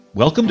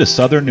Welcome to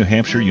Southern New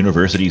Hampshire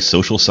University's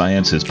Social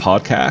Sciences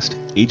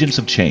podcast, Agents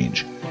of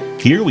Change.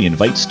 Here we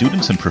invite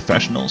students and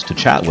professionals to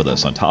chat with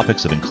us on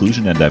topics of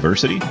inclusion and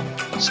diversity,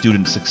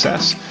 student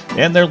success,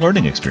 and their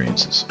learning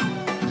experiences.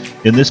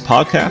 In this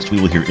podcast, we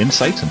will hear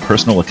insights and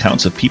personal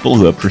accounts of people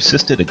who have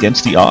persisted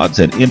against the odds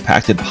and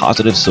impacted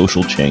positive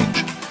social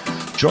change.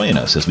 Join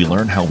us as we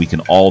learn how we can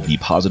all be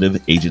positive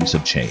agents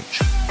of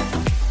change.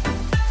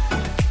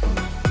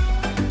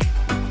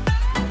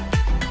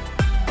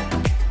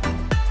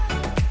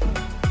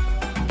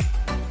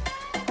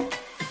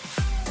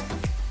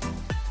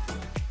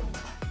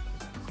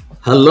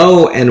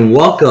 Hello and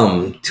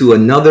welcome to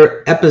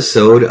another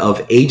episode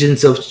of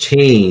Agents of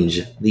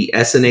Change, the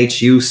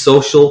SNHU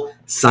Social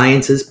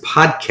Sciences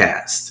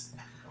Podcast.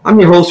 I'm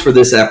your host for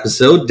this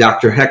episode,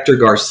 Dr. Hector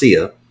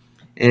Garcia,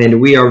 and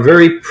we are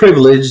very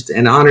privileged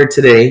and honored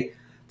today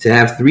to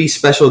have three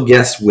special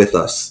guests with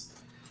us.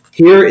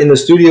 Here in the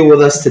studio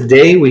with us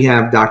today, we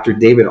have Dr.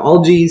 David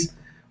Algies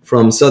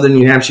from Southern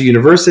New Hampshire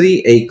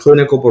University, a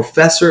clinical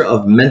professor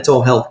of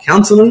mental health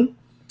counseling,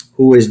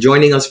 who is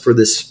joining us for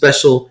this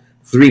special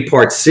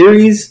three-part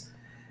series.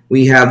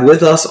 We have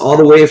with us all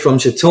the way from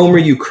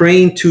Zhytomyr,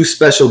 Ukraine, two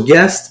special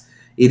guests,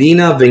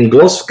 Irina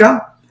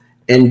Venglovska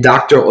and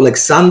Dr.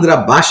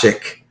 Alexandra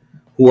Bashek,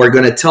 who are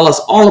going to tell us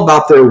all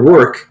about their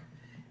work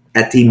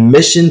at the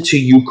Mission to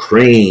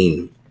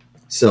Ukraine.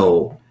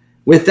 So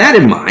with that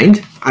in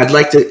mind, I'd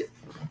like to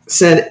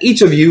send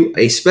each of you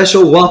a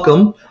special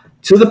welcome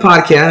to the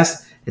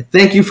podcast. And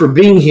thank you for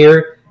being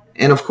here.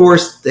 And of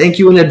course, thank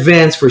you in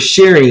advance for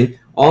sharing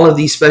all of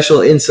these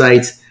special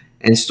insights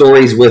and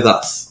stories with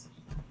us.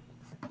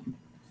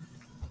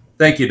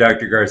 Thank you,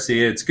 Dr.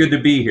 Garcia. It's good to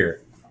be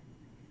here.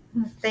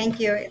 Thank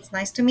you. It's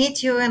nice to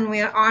meet you, and we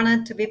are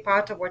honored to be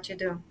part of what you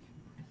do.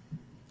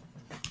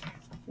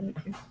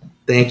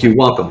 Thank you.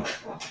 Welcome.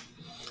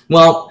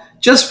 Well,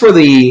 just for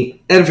the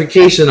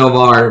edification of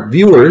our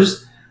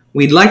viewers,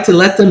 we'd like to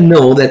let them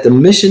know that the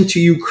Mission to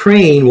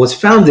Ukraine was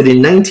founded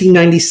in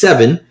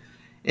 1997,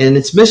 and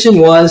its mission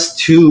was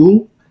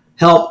to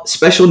help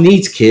special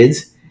needs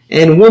kids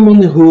and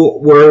women who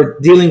were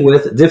dealing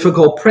with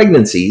difficult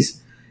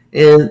pregnancies,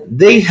 and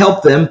they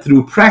help them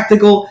through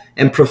practical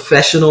and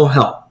professional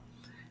help.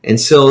 And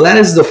so that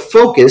is the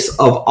focus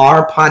of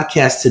our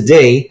podcast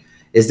today,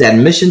 is that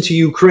Mission to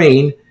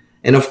Ukraine.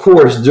 And of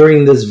course,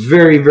 during this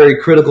very, very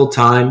critical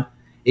time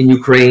in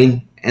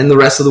Ukraine and the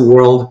rest of the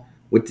world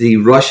with the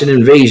Russian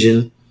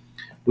invasion,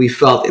 we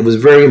felt it was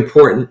very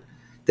important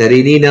that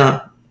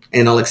Irina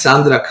and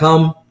Alexandra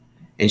come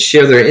and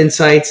share their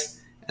insights,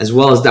 as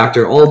well as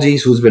Dr.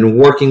 Algies, who's been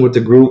working with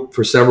the group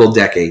for several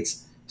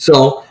decades.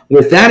 So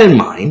with that in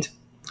mind,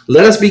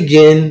 let us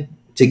begin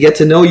to get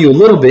to know you a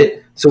little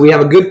bit so we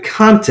have a good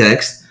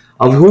context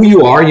of who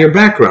you are and your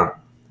background.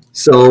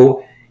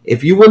 So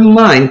if you wouldn't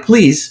mind,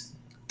 please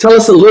tell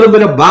us a little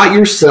bit about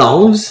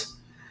yourselves.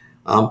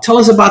 Tell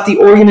us about the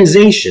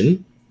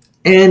organization,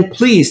 and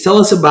please tell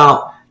us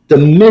about the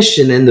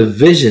mission and the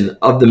vision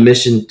of the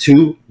Mission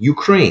to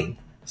Ukraine.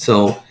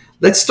 So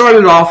let's start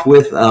it off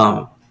with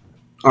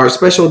our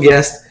special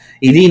guest,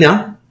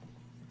 Irina.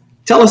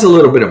 Tell us a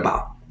little bit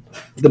about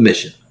the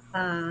mission.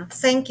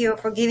 Thank you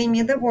for giving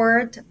me the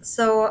word.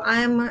 So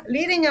I'm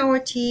leading our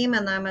team,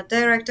 and I'm a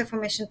director for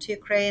Mission to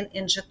Ukraine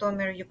in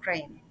Zhytomyr,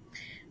 Ukraine.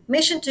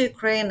 Mission to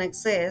Ukraine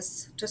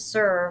exists to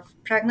serve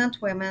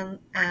pregnant women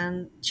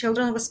and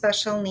children with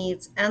special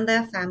needs and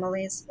their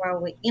families while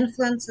we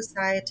influence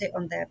society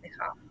on their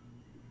behalf.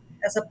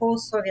 As a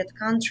post-Soviet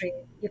country,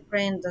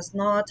 Ukraine does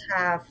not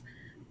have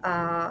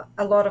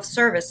a lot of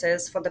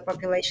services for the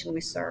population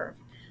we serve.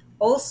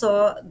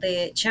 Also,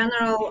 the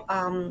general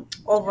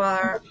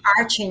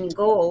overarching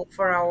goal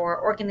for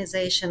our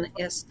organization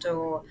is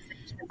to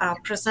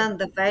present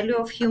the value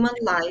of human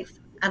life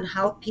and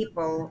help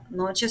people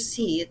not just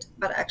see it,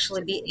 but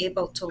actually be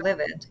able to live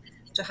it,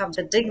 to have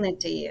the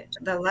dignity,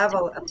 the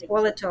level and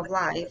quality of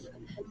life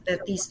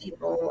that these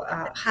people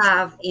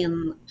have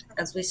in,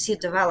 as we see,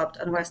 developed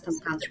and Western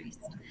countries.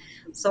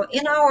 So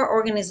in our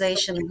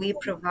organization, we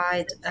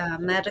provide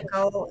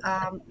medical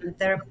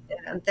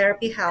and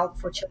therapy help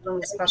for children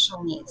with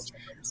special needs.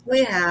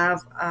 We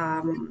have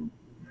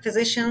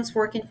physicians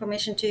working for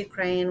Mission to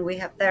Ukraine. We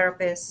have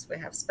therapists. We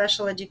have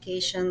special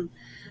education.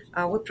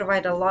 We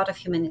provide a lot of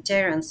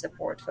humanitarian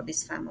support for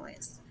these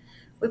families.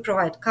 We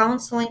provide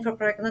counseling for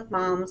pregnant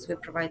moms. We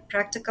provide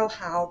practical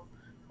help,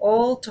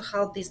 all to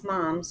help these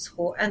moms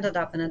who ended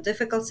up in a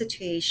difficult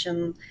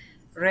situation,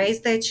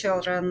 raise their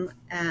children,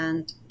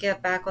 and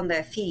get back on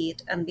their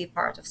feet and be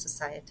part of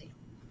society.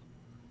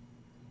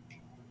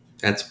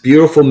 That's a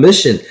beautiful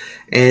mission.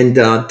 And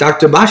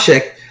Dr.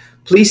 Bashek,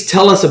 please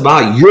tell us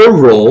about your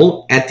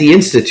role at the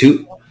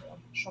Institute.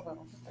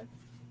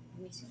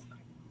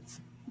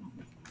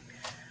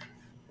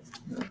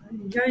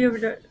 Я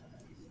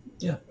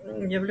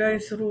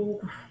являюсь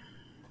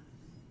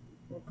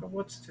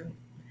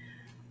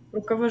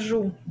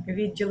руковожу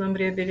відділом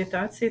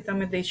реабілітації та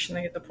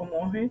медичної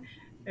допомоги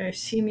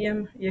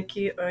сім'ям,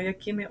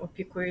 якими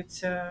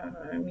опікується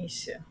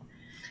місія.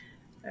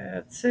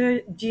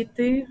 Це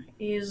діти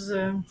із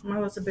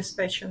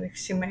малозабезпечених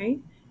сімей,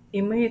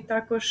 і ми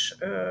також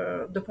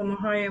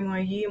допомагаємо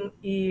їм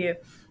і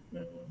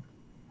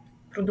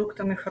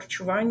продуктами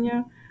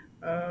харчування,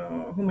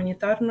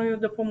 гуманітарною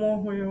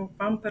допомогою,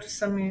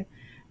 памперсами,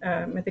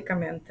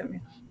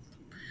 медикаментами.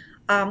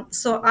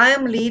 So I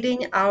am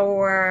leading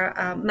our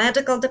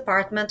medical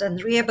department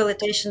and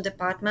rehabilitation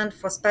department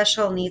for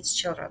special needs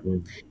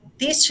children.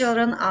 These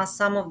children are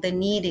some of the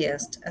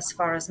neediest as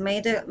far as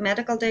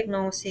medical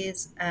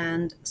diagnoses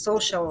and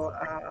social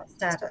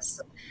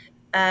status.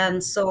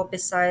 And so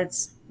besides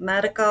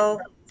medical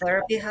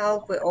therapy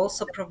help, we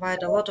also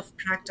provide a lot of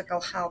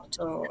practical help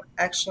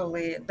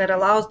that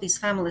allows these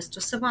families to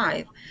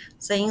survive.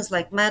 Things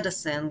like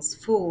medicines,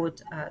 food,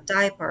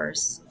 diapers,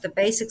 the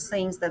basic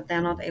things that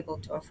they're not able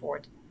to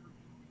afford.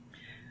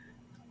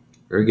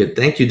 Very good.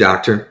 Thank you,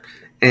 Doctor.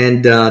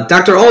 And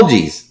Dr.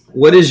 Algies,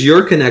 what is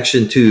your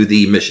connection to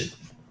the mission?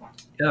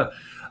 Yeah.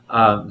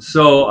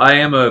 So I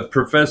am a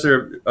professor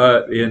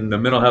in the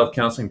mental health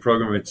counseling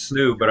program at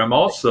SNU, but I'm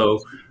also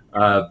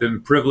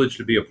been privileged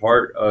to be a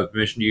part of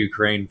Mission to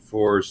Ukraine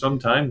for some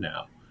time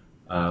now.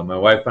 My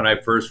wife and I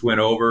first went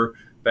over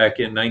back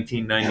in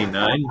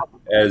 1999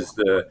 as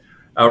the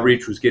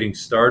outreach was getting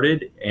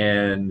started.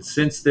 And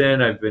since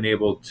then, I've been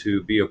able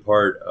to be a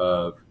part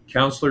of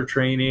counselor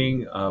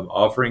training,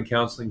 offering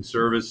counseling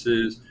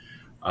services,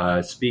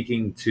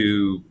 speaking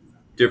to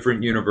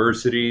different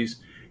universities,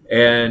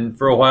 and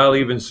for a while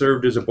even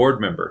served as a board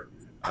member.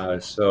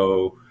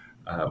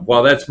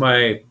 While that's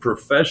my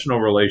professional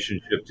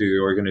relationship to the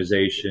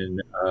organization,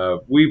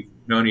 we've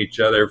known each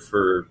other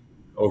for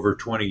over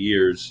 20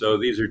 years. So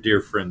these are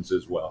dear friends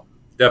as well.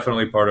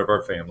 Definitely part of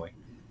our family.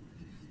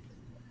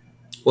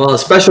 Well, a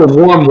special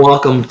warm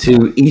welcome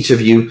to each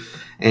of you.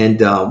 And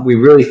we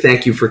really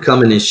thank you for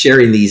coming and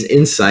sharing these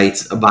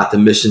insights about the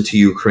mission to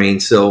Ukraine.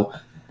 So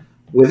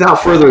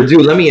without further ado,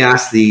 let me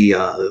ask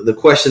the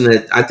question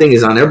that I think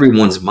is on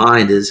everyone's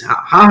mind is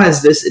how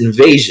has this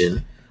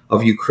invasion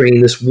of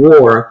Ukraine, this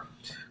war,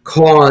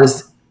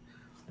 caused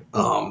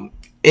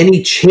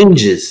any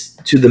changes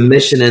to the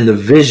mission and the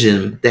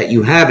vision that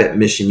you have at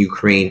Mission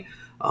Ukraine?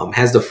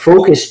 Has the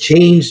focus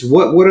changed?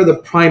 What are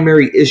the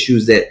primary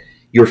issues that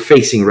you're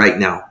facing right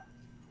now?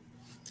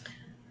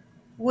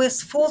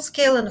 With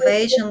full-scale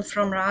invasion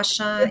from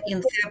Russia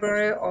in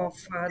February of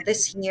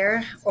this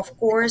year, of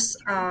course,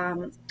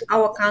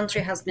 our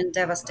country has been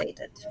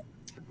devastated.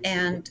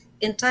 And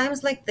in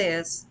times like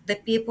this, the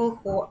people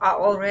who are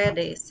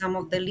already some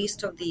of the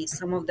least of these,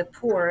 some of the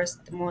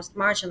poorest, the most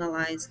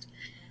marginalized,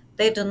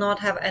 they do not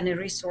have any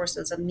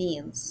resources and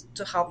means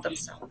to help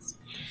themselves.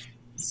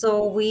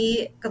 So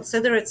we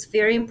consider it's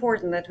very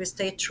important that we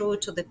stay true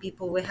to the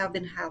people we have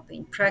been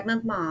helping,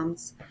 pregnant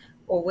moms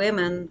or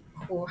women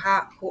who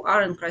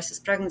are in crisis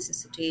pregnancy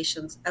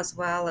situations, as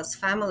well as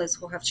families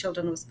who have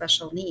children with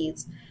special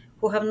needs,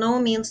 who have no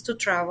means to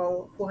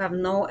travel, who have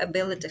no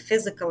ability,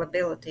 physical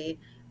ability,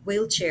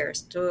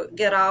 wheelchairs to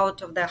get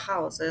out of their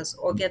houses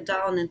or get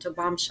down into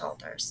bomb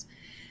shelters,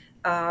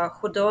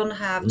 who don't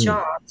have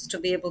jobs to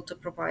be able to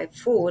provide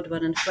food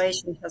when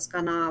inflation has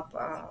gone up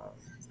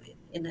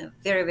in a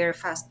very, very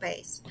fast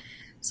pace.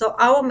 So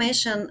our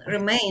mission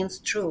remains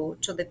true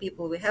to the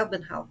people we have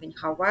been helping.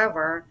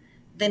 However,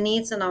 the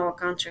needs in our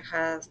country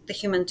the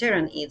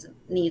humanitarian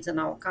needs in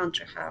our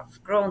country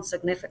have grown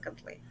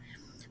significantly.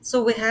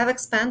 So we have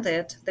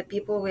expanded the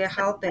people we are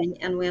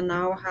helping, and we are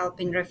now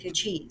helping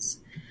refugees.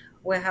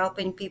 We're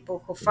helping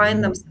people who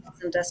find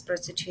themselves in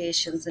desperate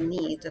situations and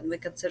need, and we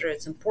consider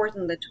it's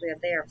important that we are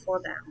there for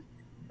them,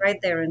 right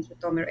there in the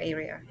Zhytomyr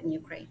area in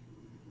Ukraine.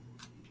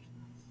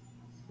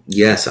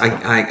 Yes,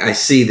 I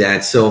see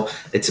that. So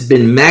it's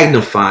been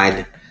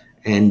magnified,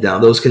 and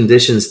those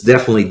conditions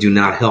definitely do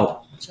not help.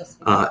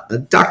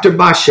 Dr.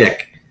 Bashek,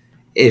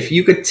 if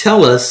you could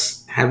tell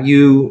us, have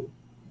you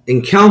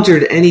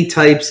encountered any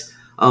types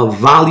of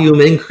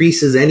volume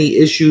increases, any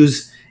issues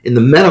in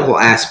the medical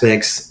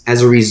aspects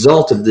as a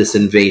result of this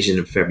invasion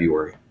in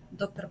February?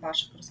 Доктор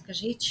Башек,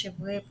 розкажіть, чи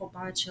ви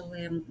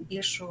побачили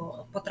більшу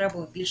потребу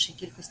в більшій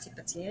кількості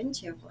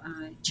пацієнтів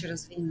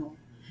через війну?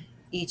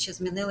 І чи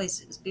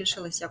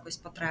збільшились якось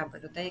потреби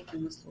людей,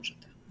 яким ви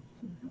служите?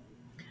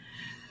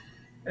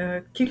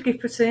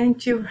 Кількість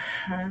пацієнтів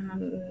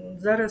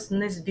зараз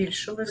не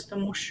збільшилась,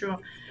 тому що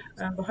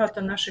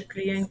багато наших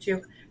клієнтів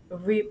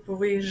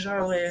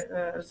повиїжджали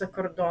за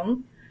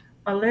кордон,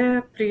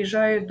 але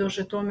приїжджають до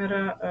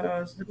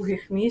Житомира з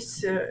других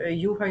місць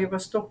Юга і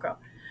Востока.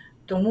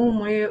 Тому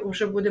ми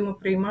вже будемо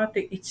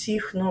приймати і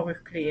цих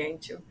нових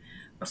клієнтів.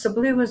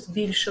 Особливо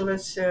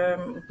збільшилась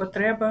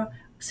потреба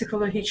в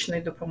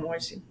психологічній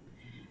допомозі,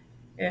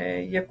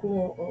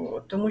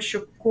 тому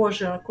що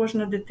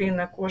кожна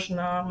дитина,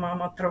 кожна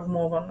мама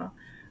травмована.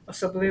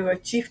 Особливо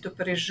ті, хто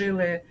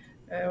пережили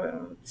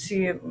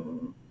ці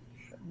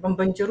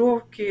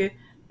бомбардировки,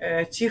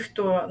 ті,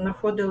 хто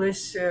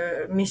знаходились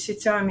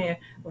місяцями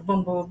в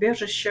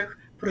бомбоубіжищах,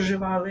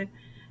 проживали.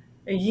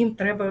 Їм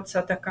треба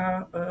ця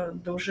така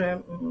дуже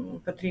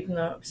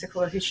потрібна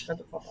психологічна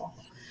допомога.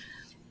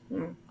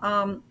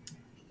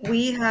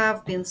 we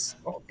have been,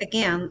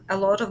 again, a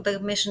lot of the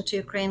Mission to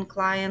Ukraine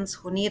clients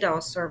who need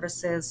our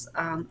services,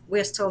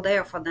 we're still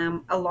there for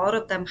them. A lot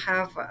of them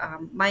have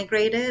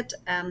migrated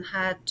and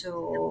had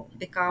to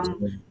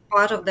become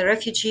part of the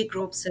refugee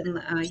groups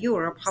in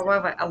Europe.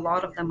 However, a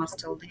lot of them are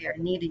still there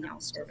needing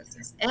our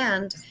services.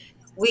 And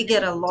we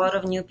get a lot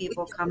of new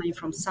people coming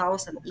from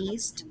South and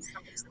East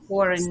who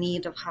are in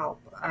need of help.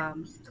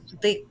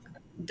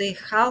 The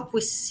help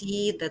we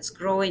see that's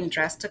growing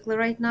drastically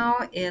right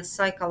now is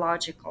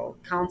psychological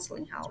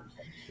counseling help.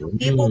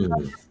 People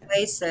come Mm. from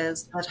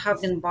places that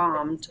have been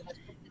bombed.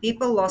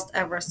 People lost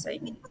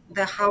everything.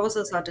 Their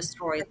houses are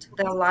destroyed.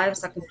 Their lives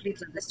are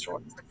completely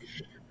destroyed.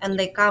 And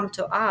they come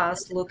to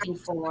us looking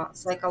for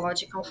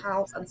psychological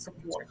help and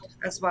support,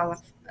 as well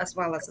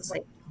as a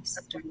safe place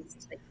to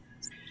be.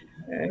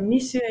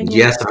 Місія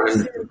ні Yes, I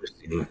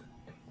understand.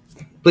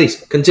 Please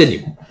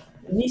continue.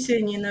 Місія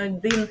ні на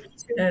один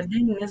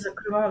день не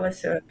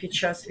закривалася під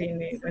час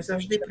війни. Ми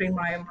завжди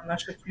приймаємо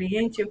наших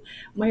клієнтів.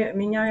 Ми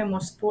міняємо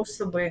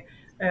способи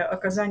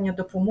оказання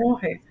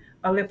допомоги,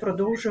 але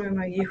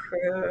продовжуємо їх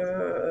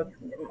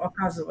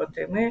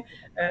оказувати.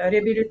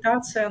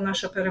 Реабілітація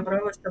наша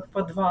перебралася в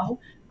підвал,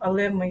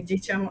 але ми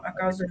дітям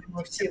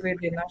оказуємо всі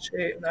види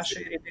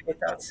нашої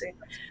реабілітації.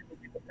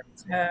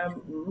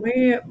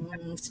 Ми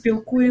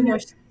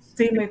спілкуємось з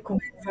тими, кому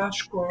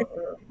важко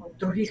в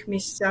других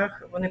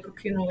місцях. Вони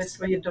покинули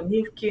свої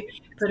домівки,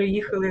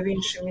 переїхали в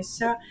інші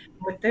місця.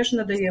 Ми теж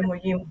надаємо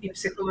їм і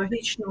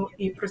психологічну,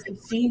 і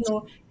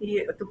професійну,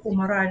 і таку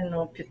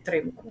моральну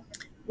підтримку.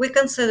 We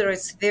consider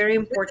it's very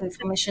important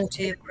for Mission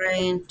to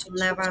Ukraine to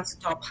never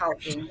stop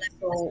helping.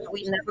 So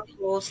we never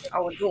closed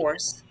our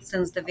doors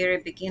since the very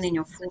beginning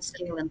of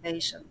full-scale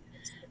invasion.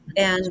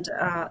 And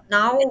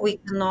now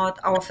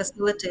our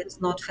facility is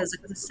not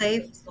physically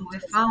safe. So we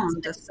found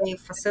a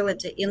safe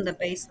facility in the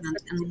basement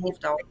and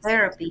moved our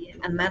therapy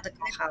and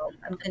medical help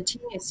and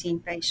continue seeing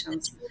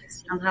patients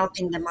and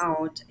helping them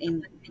out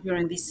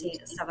during these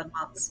 7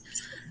 months.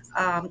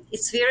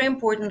 It's very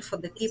important for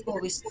the people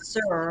we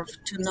serve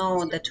to know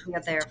that we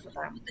are there for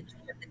them.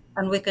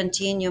 And we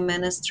continue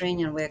ministering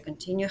and we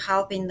continue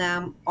helping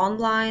them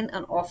online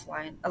and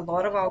offline. A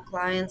lot of our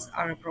clients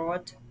are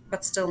abroad but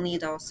still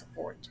need our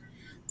support.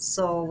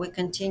 So we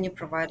continue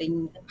providing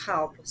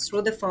help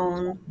through the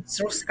phone,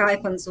 through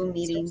Skype and Zoom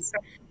meetings,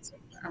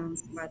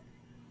 but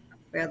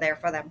we're there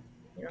for them.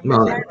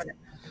 Well,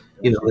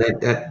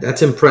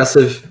 that's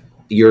impressive.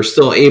 You're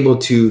still able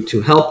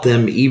to help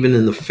them even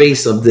in the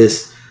face of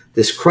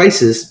this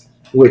crisis,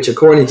 which,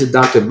 according to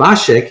Dr.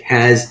 Bashek,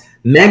 has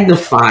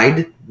magnified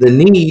the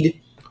need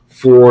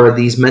for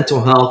these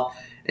mental health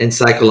and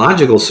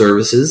psychological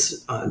services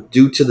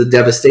due to the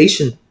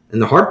devastation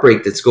and the heartbreak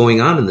that's going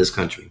on in this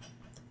country.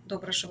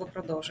 Добре, що ви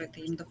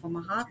продовжуєте їм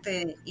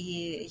допомагати, і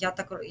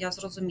я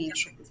зрозумів,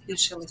 що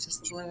збільшилася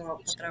особливо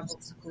потреба в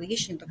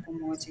психологічній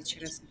допомозі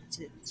через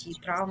ті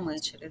травми,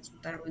 через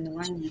те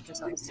руйнування, яке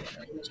зараз.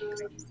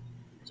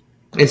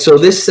 And so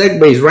this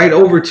segues right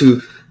over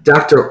to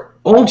Dr.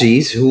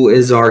 Olgies, who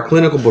is our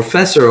clinical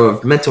professor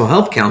of mental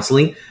health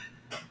counseling.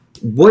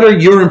 What are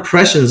your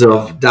impressions of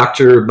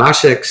Dr.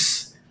 Bashek's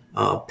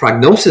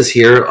prognosis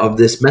here of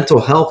this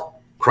mental health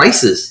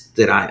crisis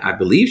that I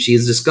believe she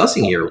is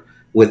discussing here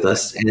with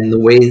us and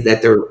the way that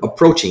they're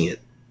approaching it?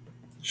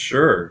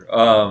 Sure.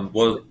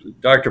 Well,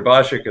 Dr.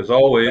 Bashek, as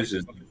always,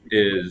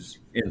 is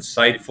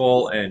insightful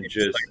and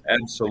just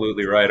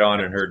absolutely right on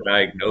in her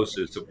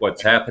diagnosis of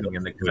what's happening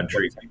in the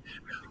country.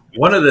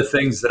 One of the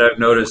things that I've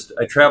noticed,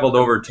 I traveled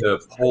over to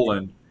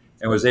Poland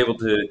and was able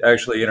to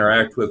actually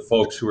interact with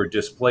folks who were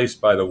displaced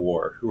by the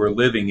war, who are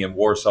living in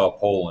Warsaw,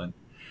 Poland.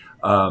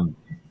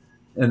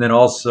 And then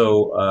also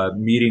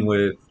meeting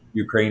with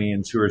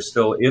Ukrainians who are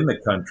still in the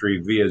country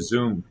via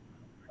Zoom,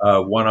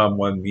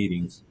 one-on-one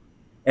meetings.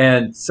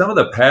 And some of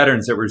the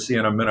patterns that we're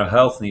seeing on mental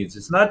health needs,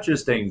 it's not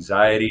just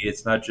anxiety,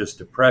 it's not just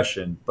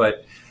depression, but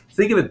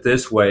think of it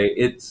this way,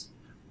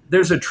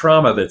 there's a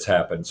trauma that's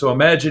happened. So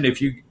imagine if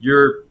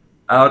you're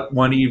out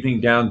one evening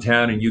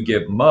downtown and you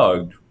get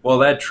mugged. Well,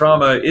 that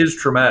trauma is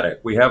traumatic.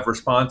 We have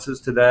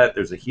responses to that.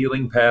 There's a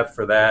healing path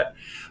for that.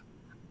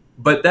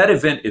 But that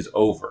event is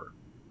over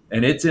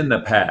and it's in the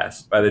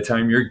past by the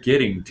time you're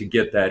getting to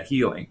get that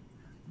healing.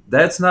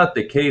 That's not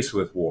the case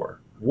with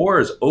war. War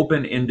is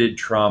open-ended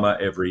trauma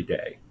every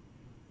day.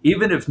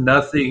 Even if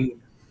nothing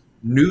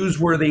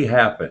newsworthy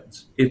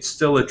happens, it's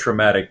still a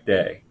traumatic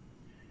day.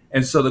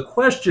 And so the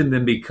question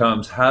then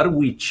becomes, how do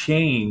we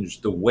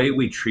change the way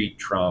we treat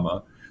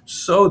trauma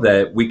so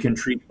that we can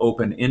treat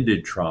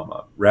open-ended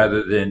trauma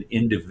rather than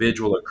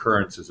individual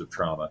occurrences of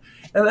trauma?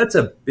 And that's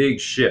a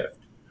big shift.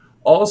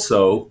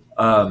 Also,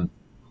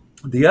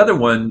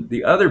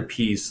 the other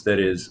piece that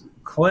is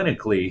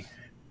clinically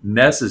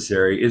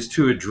necessary is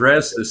to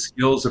address the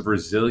skills of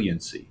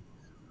resiliency.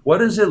 What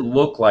does it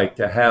look like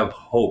to have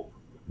hope?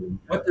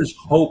 What does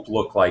hope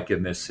look like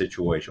in this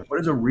situation?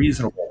 What is a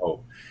reasonable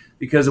hope?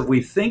 Because if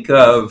we think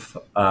of,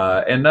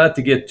 and not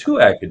to get too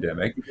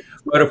academic,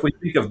 but if we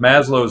think of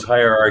Maslow's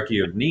hierarchy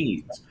of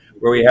needs,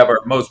 where we have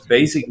our most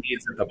basic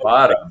needs at the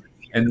bottom,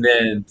 and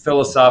then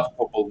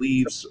philosophical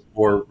beliefs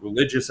or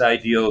religious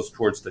ideals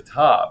towards the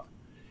top.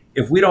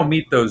 If we don't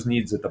meet those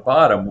needs at the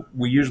bottom,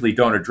 we usually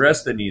don't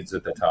address the needs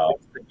at the top.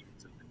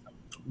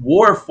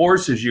 War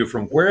forces you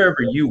from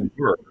wherever you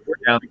were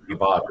down to the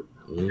bottom.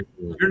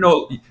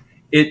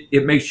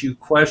 It makes you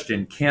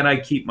question, can I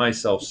keep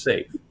myself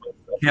safe?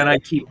 Can I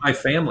keep my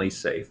family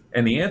safe?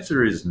 And the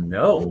answer is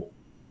no.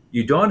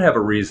 You don't have a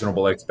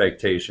reasonable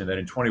expectation that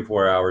in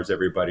 24 hours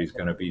everybody's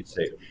going to be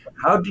safe.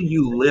 How do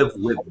you live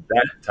with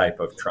that type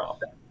of trauma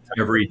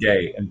every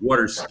day? And what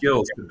are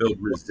skills to build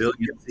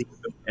resiliency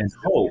and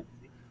hope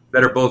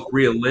that are both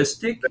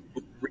realistic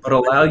but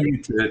allow you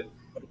to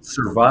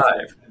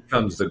survive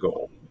becomes the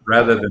goal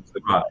rather than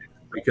survive?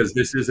 Because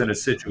this isn't a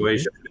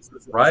situation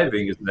that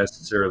thriving is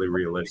necessarily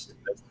realistic.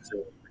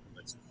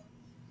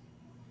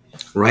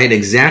 Right,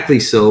 exactly.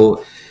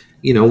 So,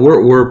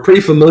 we're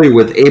pretty familiar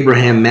with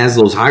Abraham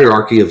Maslow's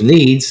hierarchy of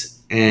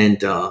needs.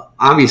 And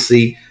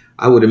obviously,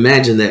 I would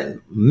imagine that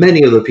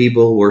many of the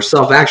people were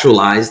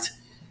self-actualized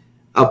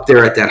up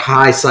there at that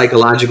high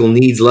psychological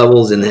needs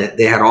levels, and that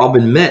they had all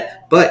been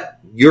met. But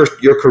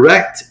you're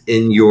correct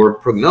in your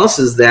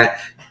prognosis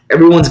that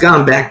everyone's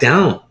gone back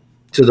down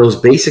to those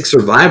basic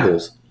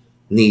survivals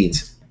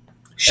needs: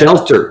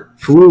 shelter,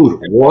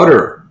 food,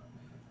 water.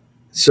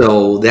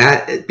 So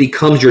that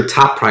becomes your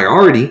top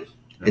priority.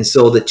 And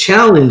so the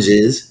challenge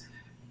is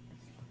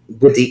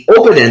with the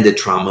open-ended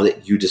trauma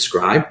that you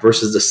described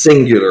versus the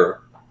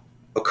singular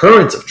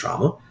occurrence of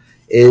trauma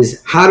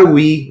is how do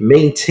we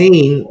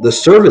maintain the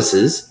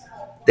services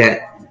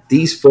that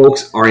these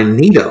folks are in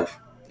need of?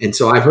 And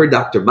so I've heard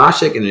Dr.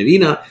 Bashek and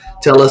Irina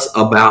tell us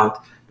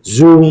about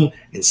Zoom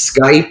and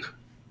Skype.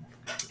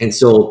 And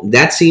so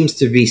that seems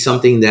to be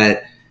something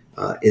that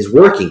is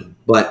working.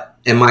 But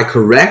am I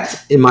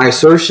correct in my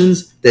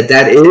assertions that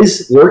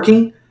is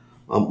working?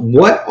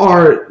 What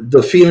are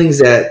the feelings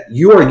that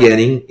you are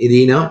getting,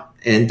 Irina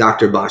and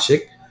Dr.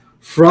 Bashek,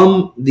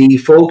 from the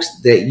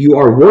folks that you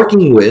are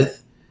working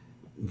with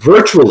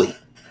virtually?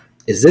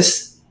 Is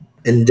this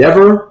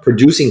endeavor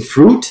producing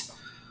fruit,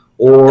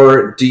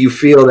 or do you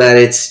feel that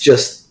it's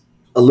just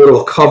a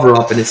little cover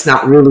up and it's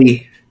not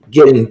really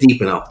getting deep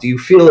enough? Do you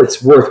feel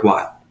it's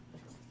worthwhile?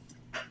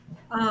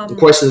 The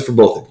question is for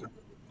both of you.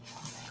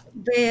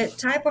 The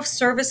type of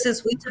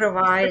services we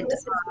provide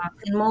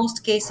in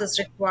most cases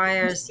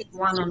requires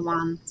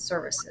one-on-one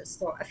services.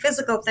 So a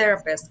physical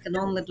therapist can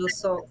only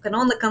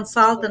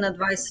consult and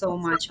advise so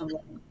much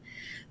online.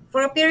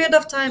 For a period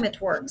of time, it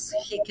works.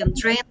 He can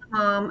train the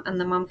mom, and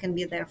the mom can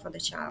be there for the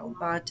child.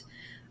 But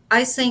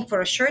I think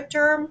for a short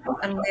term,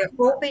 and we are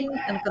hoping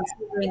and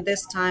considering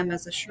this time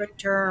as a short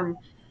term,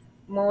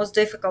 most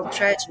difficult,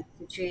 tragic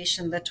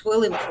situation that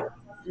will improve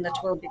and that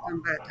will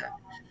become better.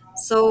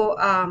 So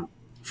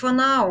for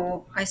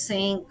now, I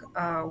think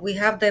we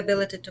have the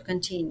ability to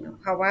continue.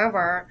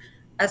 However,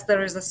 as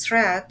there is a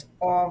threat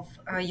of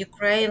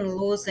Ukraine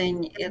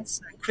losing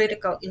its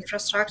critical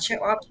infrastructure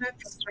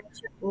objects,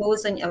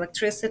 losing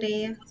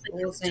electricity,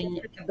 losing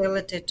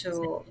ability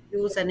to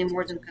use any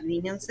modern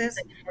conveniences,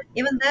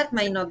 even that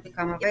may not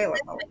become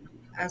available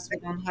as we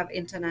don't have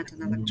internet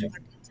and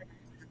electricity.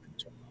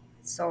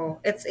 So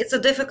it's a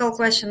difficult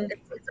question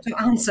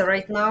to answer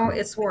right now.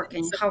 It's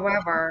working.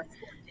 However,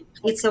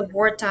 it's a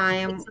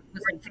wartime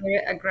with a very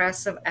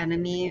aggressive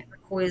enemy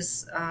who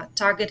is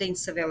targeting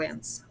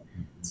civilians.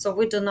 So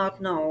we do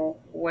not know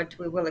what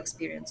we will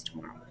experience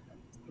tomorrow.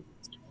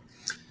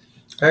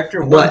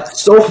 Hector, but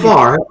so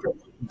far,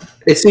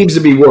 it seems to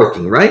be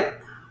working, right?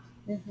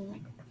 Mm-hmm.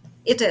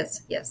 It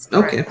is, yes.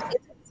 Okay.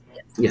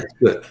 Yes,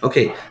 good.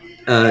 Okay.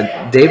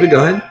 David,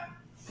 go ahead.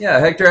 Yeah,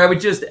 Hector, I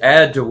would just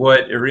add to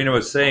what Irina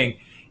was saying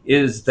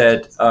is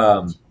that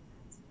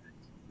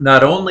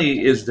not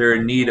only is there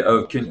a need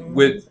of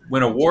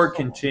when a war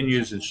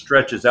continues and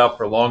stretches out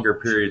for longer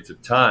periods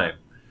of time,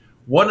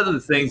 one of the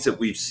things that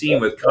we've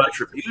seen with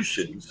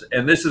contributions,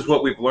 and this is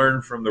what we've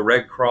learned from the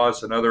Red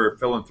Cross and other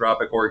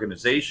philanthropic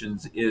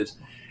organizations, is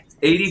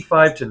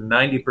 85 to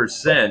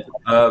 90%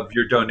 of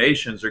your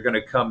donations are going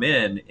to come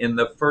in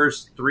the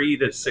first 3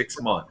 to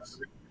 6 months,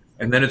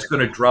 and then it's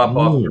going to drop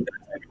off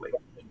dramatically.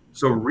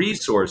 So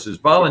resources,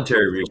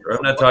 voluntary resources,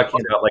 I'm not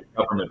talking about like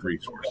government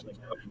resources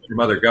from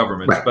other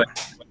governments, but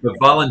the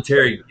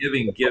voluntary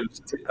giving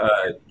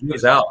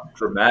gives out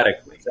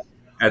dramatically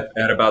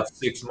at about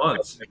 6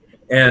 months.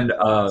 And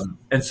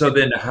so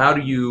then how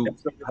do you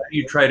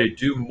try to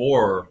do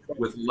more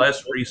with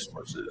less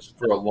resources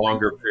for a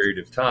longer period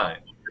of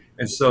time?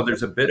 And so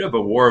there's a bit of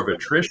a war of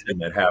attrition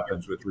that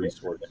happens with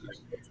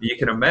resources. You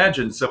can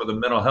imagine some of the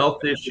mental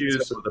health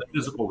issues, some of the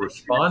physical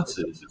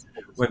responses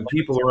when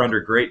people are under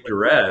great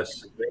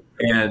duress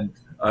and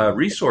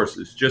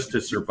resources just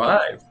to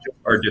survive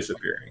are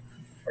disappearing.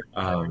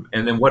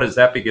 And then what does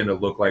that begin to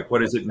look like? What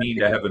does it mean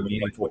to have a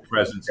meaningful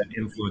presence and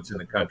influence in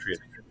the country?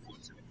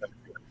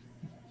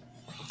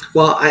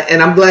 Well,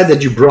 I'm glad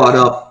that you brought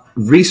up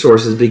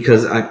resources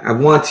because I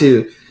want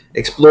to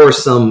explore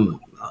some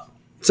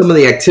of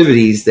the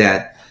activities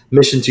that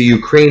Mission to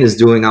Ukraine is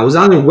doing. I was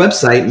on their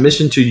website,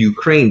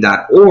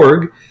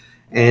 missiontoukraine.org,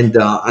 and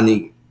on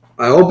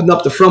I opened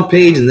up the front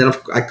page, and then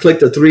I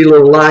clicked the three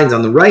little lines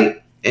on the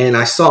right, and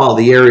I saw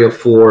the area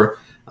for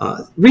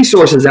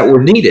resources that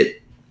were needed.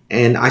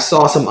 And I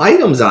saw some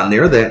items on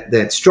there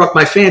that struck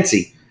my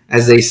fancy,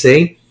 as they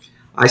say.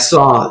 I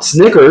saw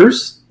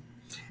Snickers,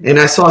 and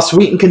I saw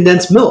sweetened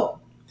condensed milk.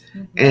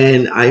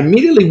 And I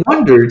immediately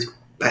wondered,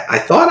 I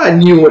thought I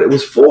knew what it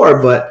was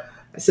for, but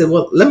I said,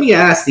 well, let me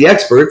ask the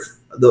experts,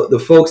 the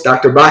folks,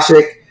 Dr.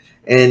 Bashik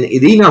and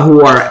Irina,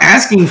 who are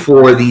asking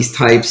for these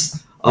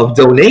types of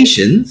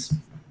donations.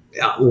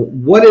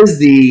 What is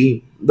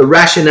the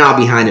rationale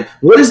behind it?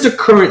 What is the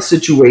current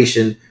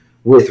situation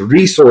with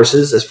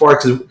resources as far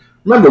as,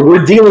 remember,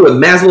 we're dealing with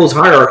Maslow's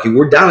hierarchy.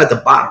 We're down at the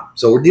bottom.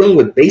 So we're dealing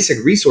with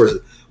basic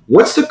resources.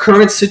 What's the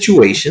current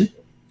situation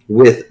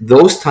with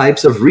those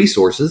types of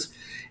resources?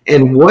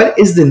 And what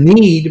is the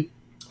need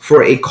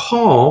for a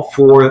call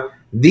for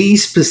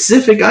these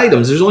specific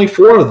items? There's only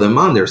 4 of them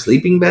on there: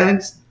 sleeping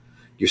bags,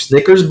 your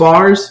Snickers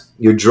bars,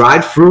 your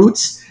dried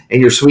fruits,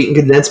 and your sweetened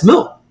condensed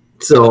milk.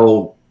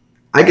 So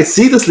I could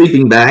see the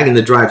sleeping bag and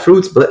the dried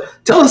fruits, but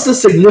tell us the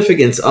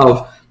significance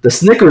of the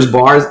Snickers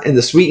bars and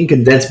the sweetened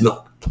condensed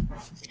milk.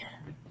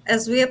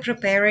 As we are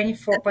preparing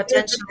for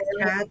potential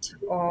threat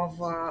of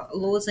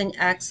losing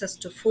access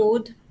to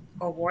food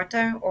or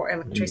water or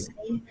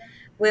electricity,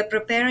 we're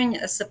preparing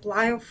a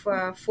supply of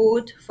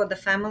food for the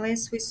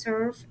families we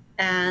serve,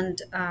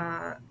 and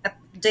a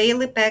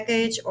daily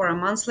package or a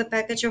monthly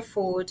package of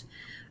food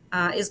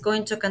is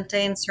going to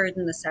contain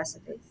certain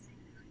necessities.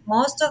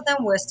 Most of them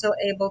we're still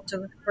able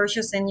to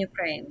purchase in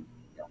Ukraine.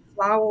 Your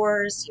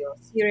flours, your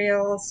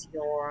cereals,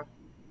 your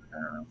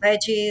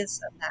veggies,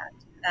 and that.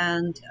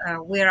 And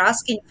we're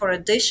asking for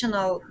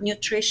additional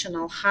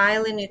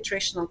highly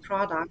nutritional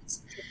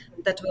products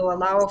that will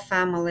allow a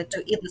family to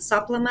either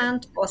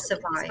supplement or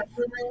survive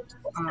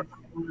on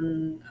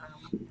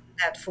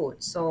that food.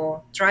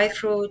 So dry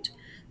fruit,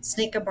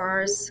 Snicker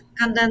bars,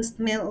 condensed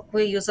milk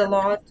we use a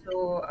lot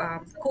to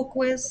cook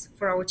with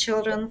for our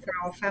children, for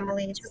our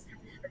families.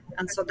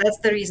 And so that's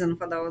the reason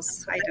for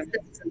those items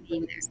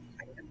being there.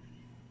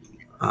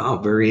 Oh,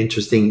 very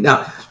interesting.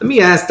 Now, let me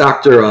ask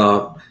Dr.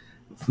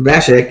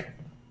 Bashik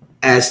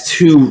as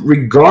to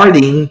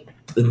regarding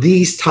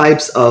these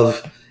types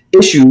of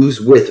issues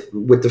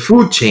with the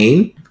food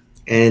chain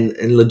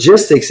and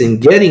logistics in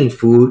getting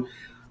food.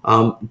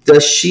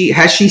 Has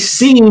she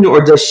seen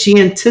or does she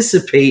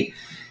anticipate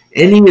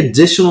any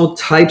additional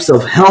types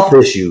of health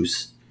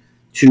issues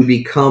to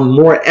become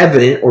more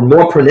evident or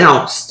more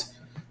pronounced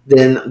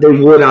than they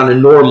would on a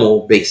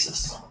normal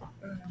basis?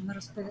 Ми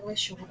розповіли,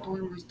 що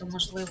готуємось до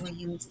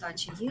можливої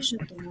нестачі їжі,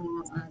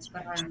 тому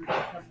збираємо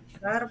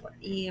резерв.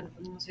 І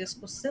у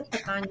зв'язку з цим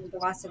питання до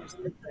вас як до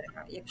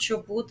лікаря. Якщо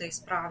буде і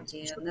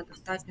справді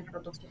недостатньо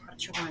продуктів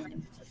харчування,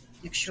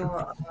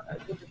 якщо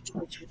люди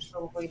вчуть,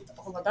 що ви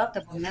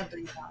голодати або не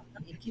доїдати,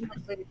 які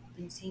можливі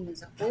потенційні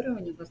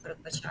захворювання ви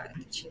передбачаєте,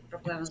 чи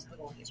проблеми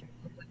здоров'я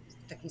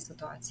в такій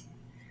ситуації?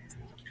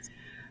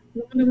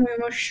 Ми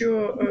думаємо,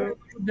 що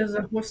буде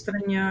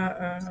загострення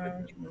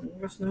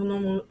в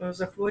основному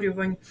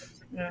захворювань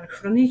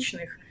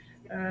хронічних,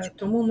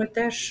 тому ми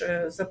теж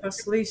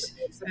запаслись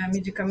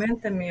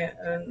медикаментами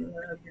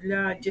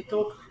для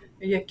діток,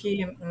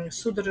 які з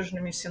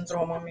судорожними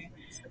синдромами,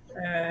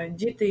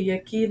 діти,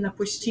 які на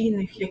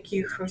постійних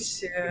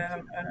якихось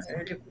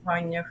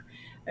лікуваннях.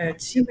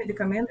 Ці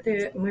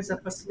медикаменти ми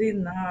запасли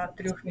на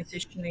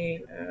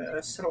 3-місячний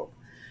срок.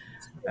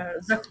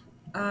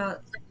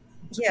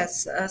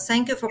 Yes,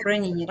 thank you for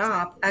bringing it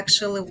up.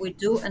 Actually, we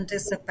do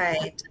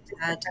anticipate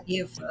that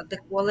if the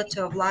quality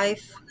of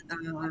life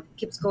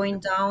keeps going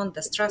down,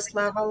 the stress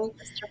level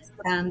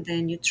and the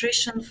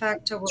nutrition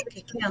factor will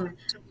kick in,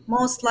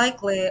 most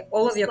likely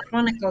all of your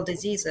chronic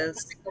diseases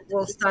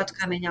will start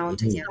coming out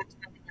again.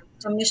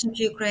 So Mission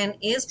to Ukraine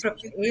is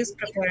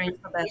preparing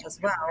for that as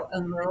well,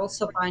 and we're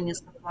also buying a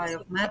supply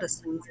of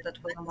medicines that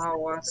will allow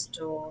us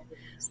to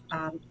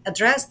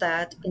address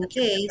that in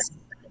case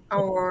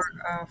our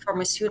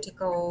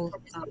pharmaceutical,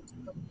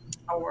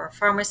 our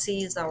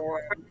pharmacies, our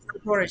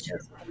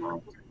storages are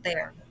not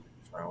there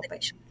for our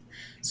patients.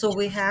 So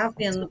we have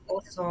been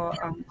also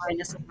buying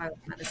a supply of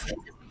medicine,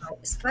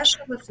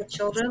 especially for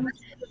children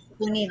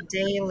who need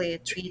daily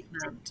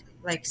treatment,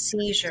 like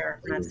seizure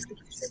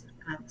medicines.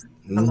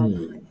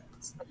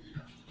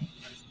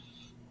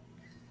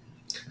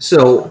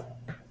 So,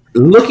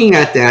 looking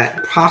at that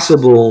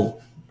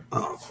possible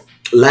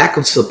lack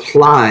of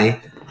supply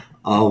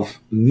of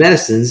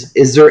medicines,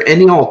 is there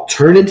any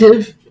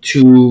alternative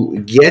to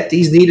get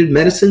these needed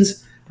medicines?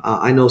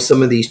 I know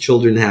some of these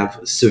children have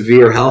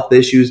severe health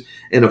issues,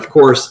 and of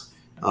course,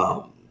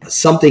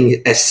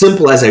 something as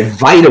simple as a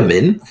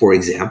vitamin, for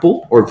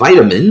example, or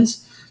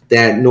vitamins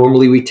that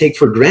normally we take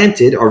for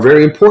granted are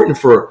very important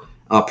for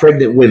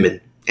pregnant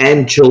women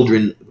and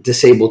children,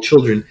 disabled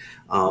children.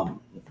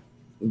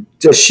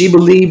 Does she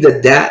believe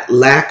that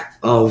lack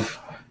of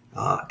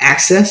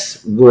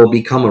access will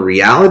become a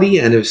reality?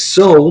 And if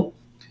so,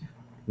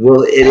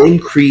 will it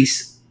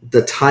increase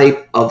the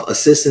type of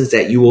assistance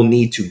that you will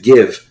need to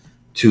give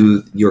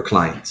to your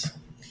clients?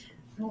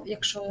 Ну,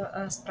 якщо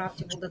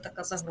справді буде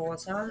така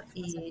загроза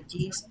і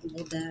дійсно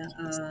буде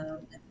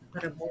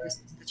перебої з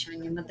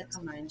постачанням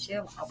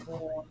медикаментів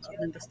або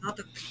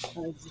недостаток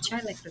навіть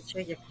звичайних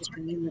речей, як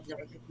вітаміни для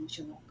вагітних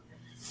жінок,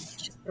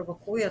 чи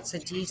спровокує це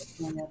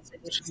дійсно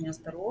погіршення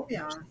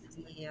здоров'я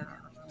і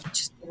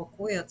чи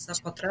спровокує це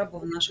потребу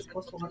в наших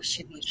послугах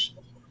ще більше?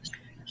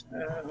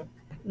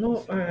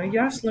 Ну,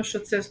 ясно, що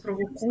це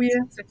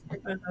спровокує,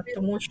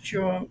 тому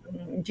що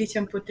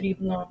дітям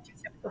потрібно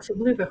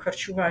особливе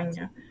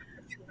харчування.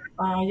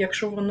 А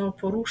якщо воно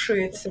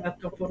порушується,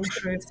 то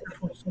порушується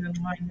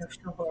функціонування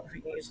всього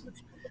організму.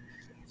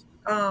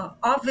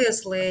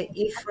 Obviously,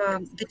 if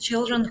the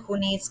children who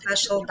need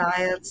special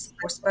diets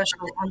or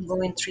special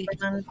ongoing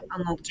treatment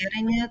are not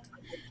getting it,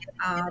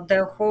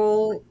 their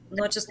whole,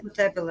 not just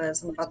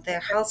metabolism, but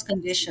their health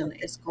condition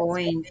is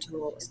going to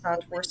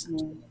start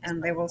worsening, and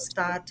they will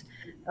start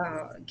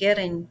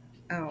getting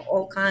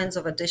all kinds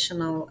of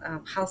additional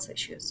health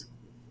issues.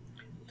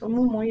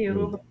 Тому ми і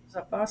робимо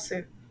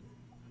запаси,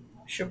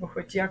 щоб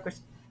хоч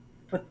якось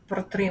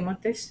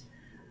протриматись.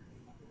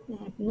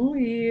 Ну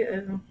і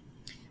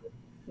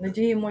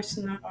надіємось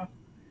на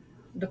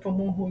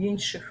допомогу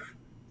інших.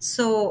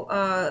 So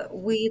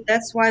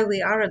that's why we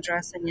are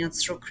addressing it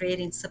through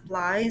creating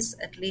supplies,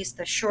 at least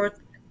a short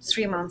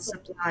 3-month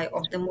supply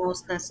of the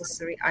most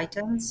necessary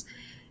items,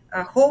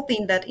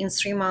 hoping that in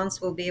 3 months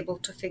we'll be able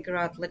to figure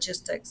out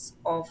logistics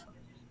of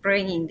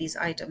bringing these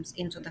items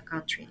into the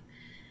country.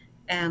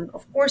 And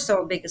of course,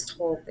 our biggest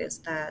hope is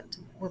that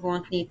we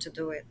won't need to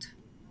do it.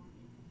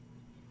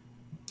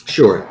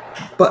 Sure.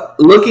 But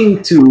looking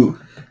to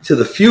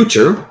the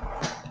future,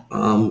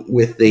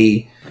 with the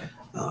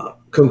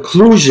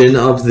conclusion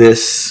of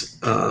this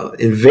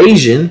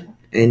invasion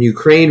and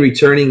Ukraine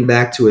returning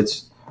back to its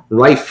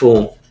rightful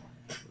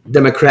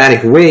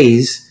democratic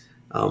ways,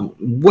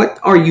 what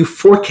are you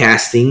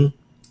forecasting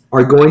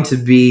are going to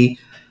be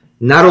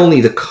not only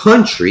the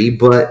country,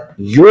 but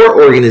your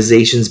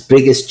organization's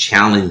biggest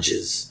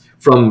challenges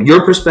from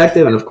your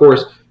perspective and, of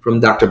course, from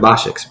Dr.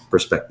 Bashik's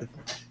perspective?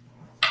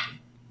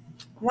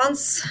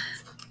 Once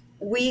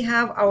we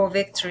have our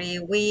victory,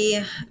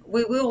 we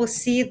will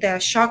see the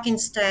shocking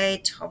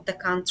state of the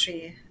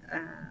country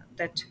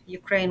that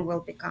Ukraine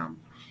will become.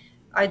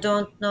 I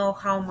don't know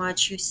how much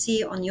you see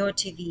on your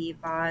TV,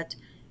 but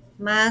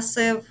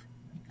massive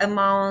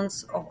amounts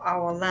of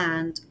our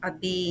land are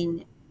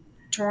being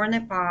torn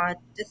apart,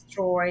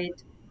 destroyed,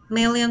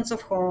 millions of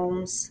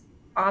homes,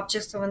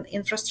 objects of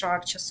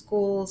infrastructure,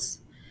 schools,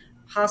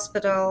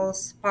 hospitals,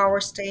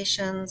 power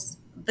stations.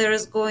 There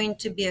is going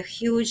to be a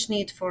huge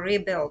need for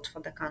rebuild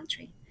for the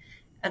country.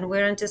 And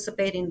we're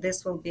anticipating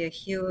this will be a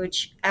huge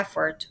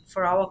effort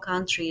for our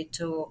country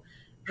to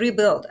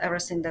rebuild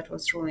everything that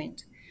was ruined.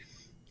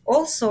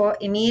 Also,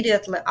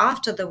 immediately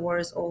after the war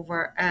is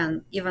over, and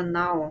even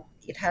now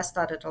it has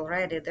started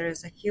already, there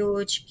is a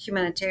huge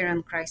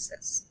humanitarian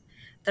crisis.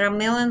 There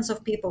are millions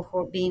of people who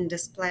are being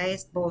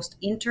displaced, both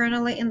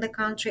internally in the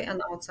country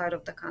and outside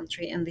of the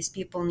country, and these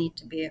people need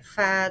to be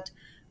fed,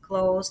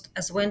 closed.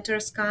 As winter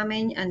is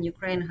coming, and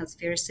Ukraine has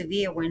very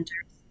severe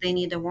winters, they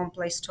need a warm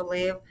place to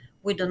live.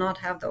 We do not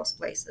have those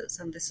places,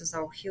 and this is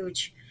our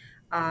huge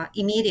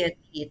immediate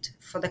need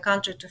for the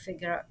country to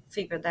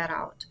figure that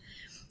out.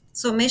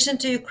 So Mission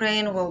to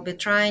Ukraine will be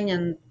trying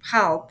and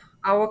help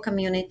our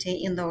community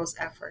in those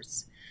efforts.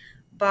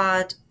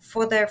 But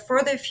for their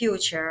further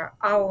future,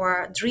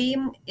 our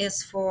dream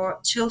is for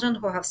children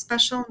who have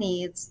special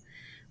needs,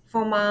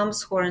 for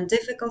moms who are in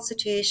difficult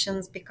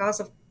situations because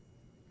of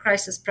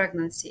crisis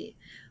pregnancy.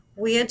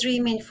 We are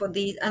dreaming for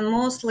these, and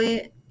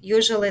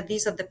usually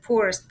these are the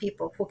poorest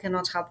people who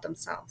cannot help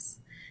themselves.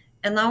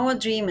 And our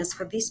dream is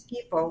for these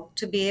people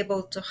to be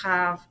able to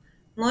have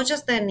not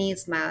just their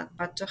needs met,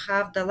 but to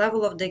have the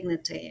level of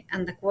dignity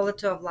and the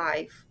quality of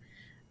life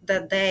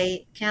that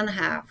they can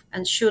have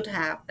and should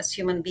have as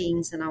human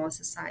beings in our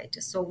society.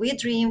 So we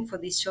dream for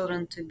these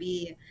children to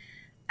be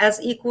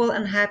as equal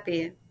and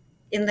happy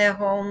in their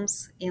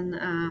homes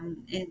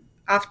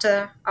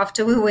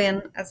after we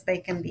win as they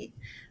can be.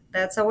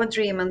 That's our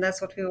dream, and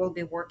that's what we will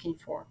be working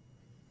for.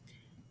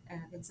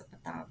 Він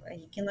запитав,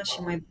 які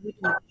наші майбутні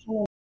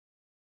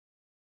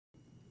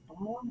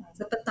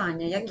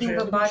запитання, яким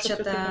ви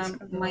бачите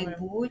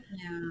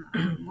майбутнє?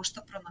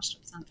 Можете про наш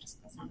реп-центр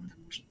сказати,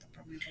 можете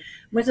про майбутнє.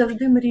 Ми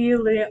завжди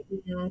мріяли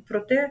про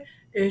те,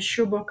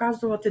 щоб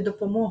оказувати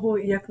допомогу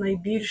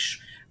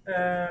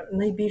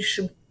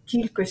найбільшій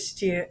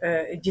кількості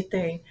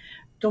дітей.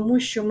 Тому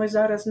що ми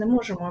зараз не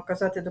можемо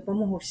оказати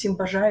допомогу всім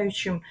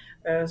бажаючим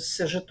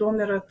з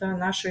Житомира та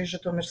нашої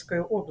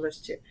Житомирської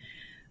області.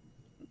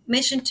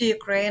 Mission to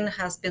Ukraine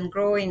has been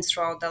growing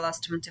throughout the last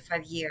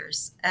 25 years,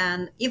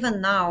 and even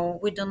now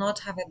we do not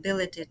have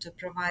ability to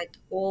provide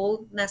all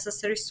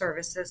necessary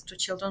services to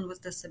children with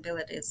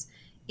disabilities,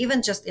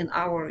 even just in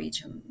our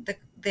region.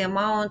 The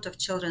amount of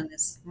children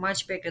is much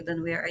bigger than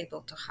we are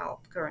able to help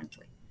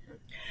currently.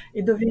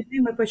 І до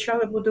війни ми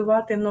почали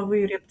будувати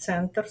новий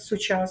реп-центр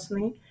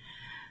сучасний.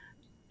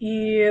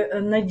 І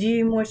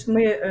надіємось,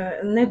 ми,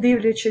 не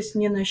дивлячись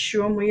ні на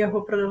що, ми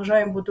його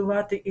продовжуємо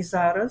будувати і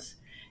зараз.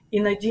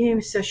 І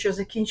надіємося, що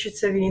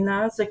закінчиться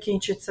війна,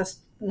 закінчиться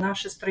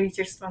наше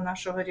строїтельство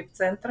нашого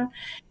репцентра,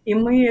 і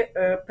ми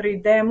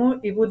прийдемо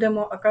і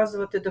будемо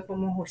оказувати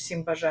допомогу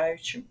всім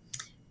бажаючим.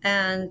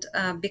 And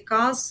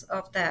because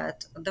of that,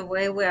 the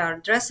way we are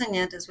addressing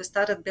it is we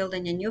started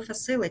building a new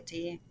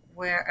facility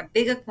where a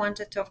bigger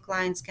quantity of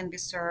clients can be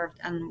served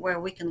and where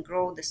we can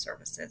grow the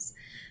services.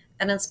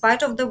 And in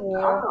spite of the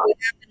war, we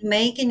have been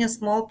making a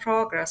small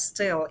progress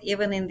still,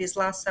 even in these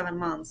last 7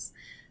 months.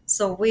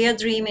 So we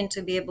are dreaming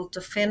to be able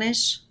to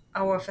finish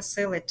our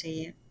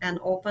facility and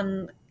open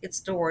its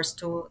doors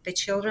to the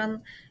children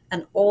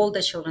and all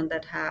the children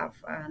that have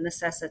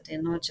necessity,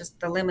 not just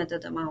the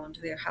limited amount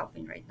we are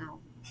helping right now.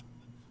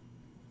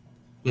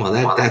 Well,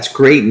 that's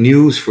great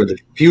news for the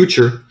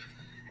future.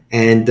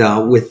 And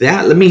with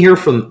that, let me hear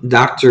from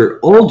Dr.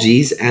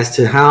 Olgies as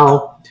to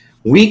how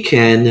we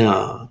can,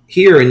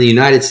 here in the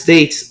United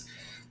States,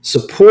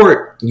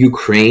 support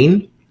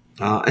Ukraine,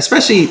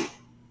 especially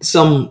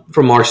some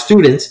from our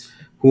students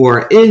who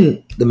are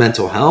in the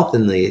mental health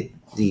and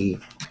the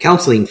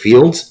counseling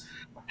fields.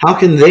 How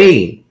can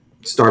they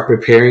start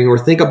preparing or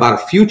think about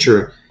a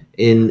future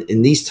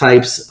in these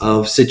types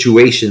of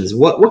situations?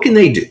 What can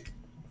they do?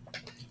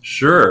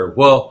 Sure.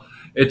 Well,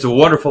 it's a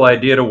wonderful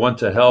idea to want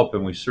to help,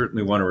 and we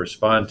certainly want to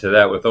respond to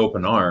that with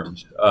open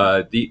arms.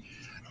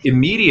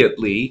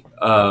 Immediately,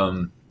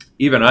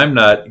 even I'm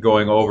not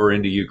going over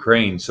into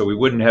Ukraine, so we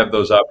wouldn't have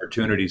those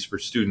opportunities for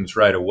students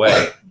right away.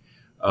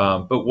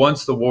 But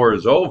once the war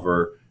is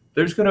over,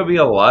 there's going to be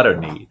a lot of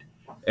need.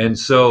 And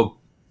so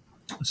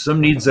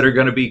some needs that are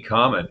going to be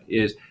common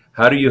is,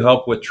 how do you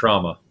help with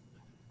trauma?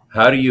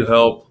 How do you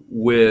help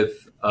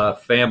with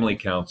family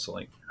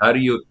counseling? How do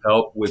you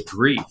help with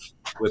grief,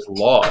 with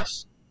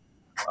loss?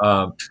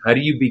 How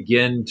do you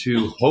begin to